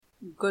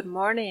Good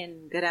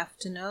morning, good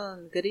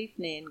afternoon, good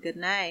evening, good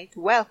night.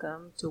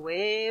 Welcome to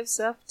Waves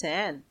of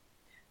 10.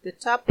 The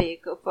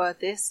topic for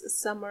this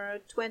summer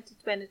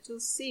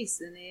 2022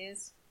 season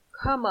is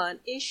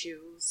common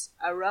issues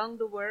around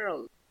the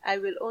world. I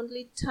will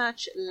only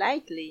touch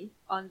lightly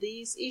on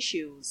these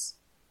issues.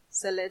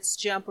 So let's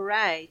jump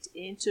right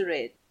into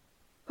it.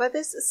 For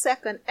this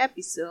second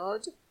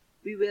episode,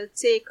 we will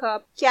take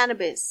up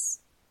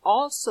cannabis,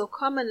 also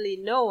commonly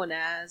known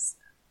as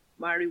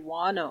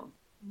marijuana.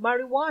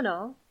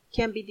 Marijuana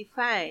can be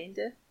defined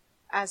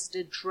as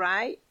the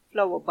dry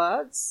flower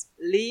buds,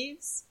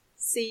 leaves,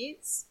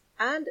 seeds,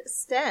 and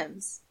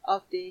stems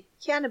of the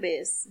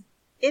Cannabis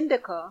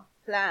indica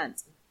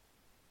plant.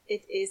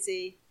 It is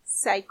a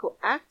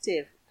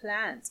psychoactive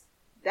plant.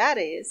 That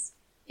is,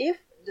 if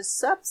the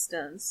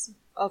substance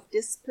of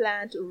this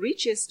plant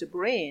reaches the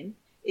brain,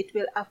 it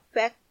will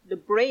affect the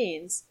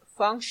brain's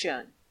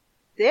function,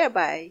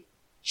 thereby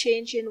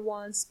changing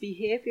one's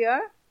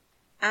behavior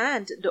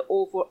and the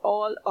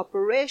overall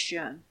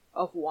operation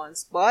of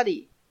one's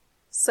body.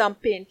 Some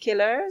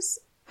painkillers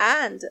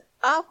and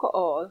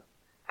alcohol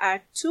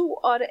are two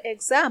other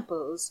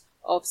examples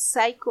of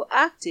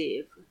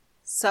psychoactive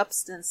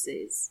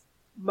substances.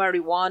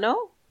 Marijuana,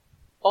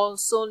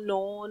 also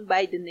known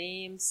by the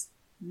names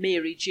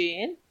Mary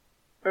Jane,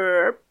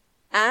 herb,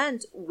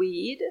 and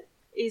weed,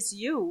 is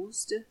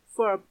used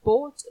for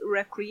both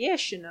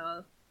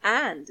recreational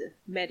and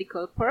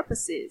medical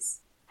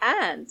purposes,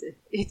 and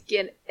it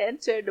can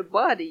enter the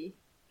body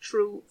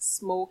through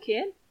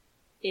smoking,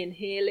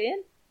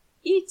 inhaling,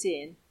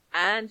 eating,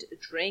 and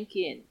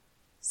drinking.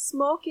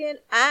 Smoking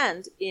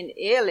and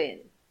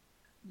inhaling.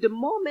 The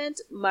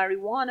moment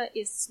marijuana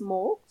is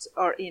smoked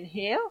or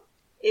inhaled,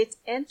 it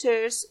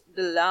enters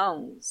the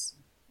lungs,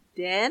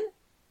 then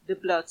the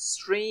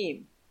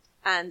bloodstream,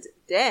 and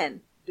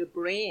then the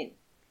brain.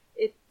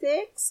 It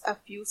takes a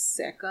few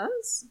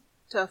seconds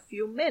to a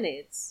few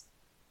minutes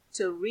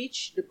to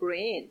reach the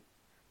brain,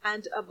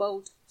 and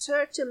about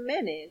 30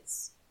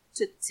 minutes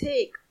to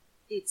take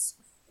its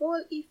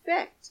full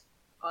effect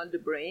on the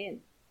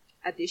brain.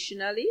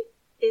 Additionally,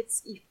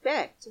 its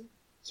effect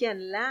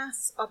can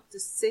last up to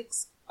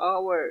 6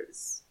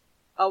 hours.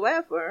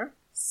 However,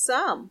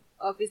 some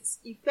of its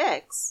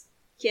effects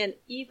can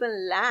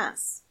even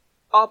last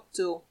up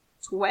to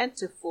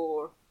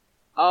 24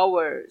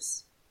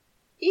 hours.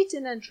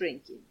 Eating and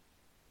drinking.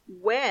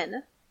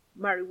 When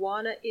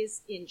marijuana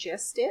is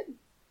ingested,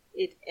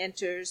 it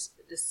enters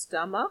the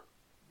stomach,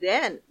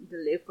 then the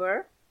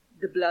liver,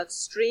 the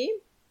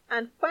bloodstream,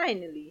 and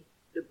finally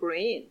the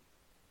brain.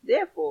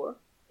 Therefore,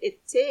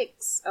 it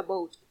takes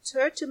about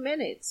 30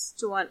 minutes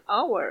to an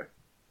hour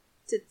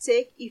to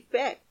take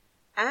effect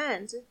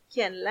and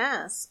can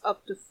last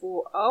up to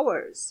 4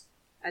 hours.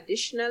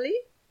 Additionally,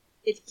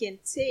 it can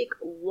take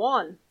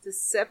 1 to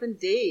 7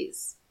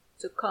 days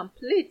to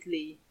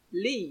completely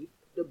leave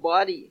the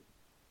body.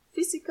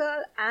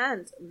 Physical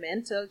and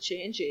mental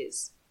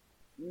changes.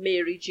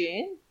 Mary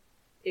Jane,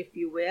 if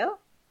you will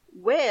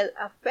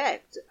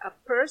affect a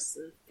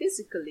person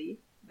physically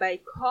by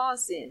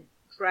causing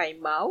dry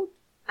mouth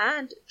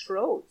and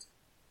throat,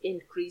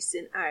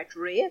 increasing heart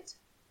rate,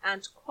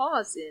 and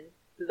causing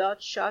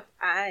bloodshot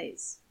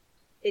eyes.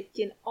 It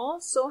can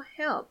also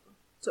help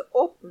to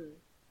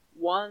open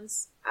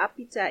one's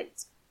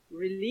appetite,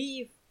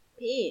 relieve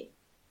pain,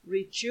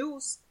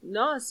 reduce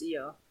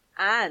nausea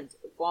and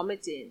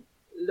vomiting.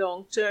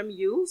 Long-term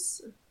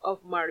use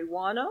of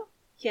marijuana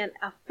can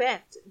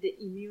affect the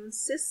immune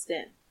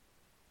system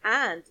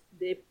and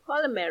the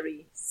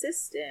pulmonary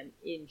system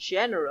in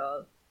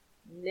general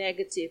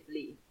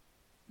negatively.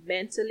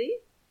 Mentally,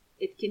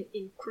 it can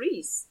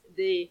increase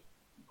the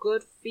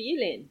good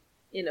feeling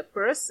in a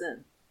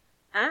person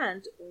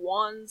and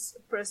one's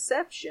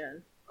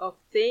perception of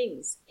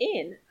things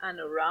in and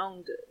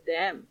around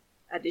them.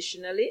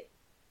 Additionally,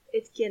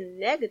 it can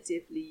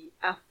negatively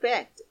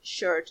affect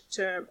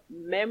short-term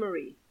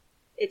memory.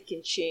 It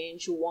can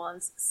change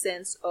one's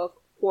sense of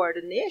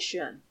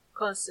coordination,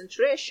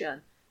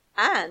 concentration,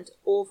 and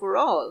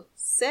overall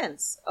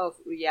sense of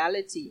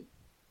reality.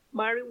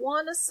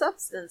 Marijuana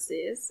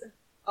substances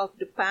of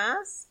the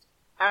past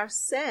are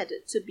said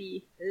to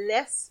be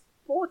less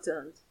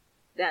potent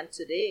than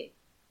today.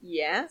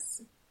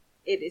 Yes,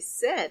 it is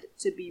said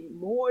to be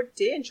more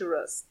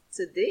dangerous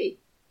today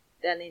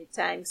than in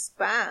times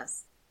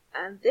past,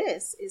 and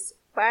this is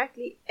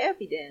partly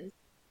evident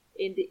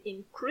in the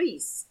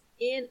increase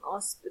in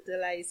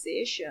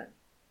hospitalization.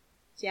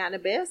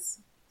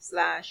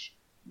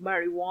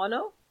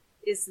 Cannabis/marijuana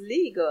is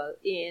legal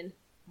in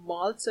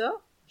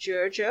Malta,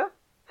 Georgia,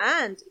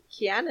 and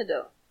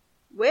Canada,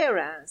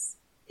 whereas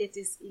it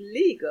is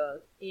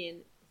illegal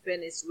in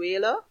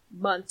Venezuela,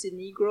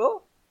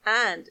 Montenegro,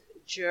 and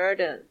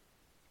Jordan.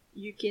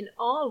 You can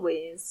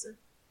always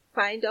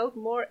find out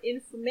more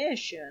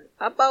information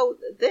about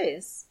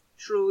this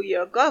through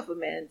your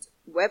government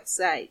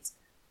website.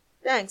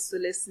 Thanks for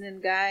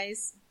listening,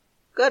 guys.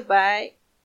 Goodbye.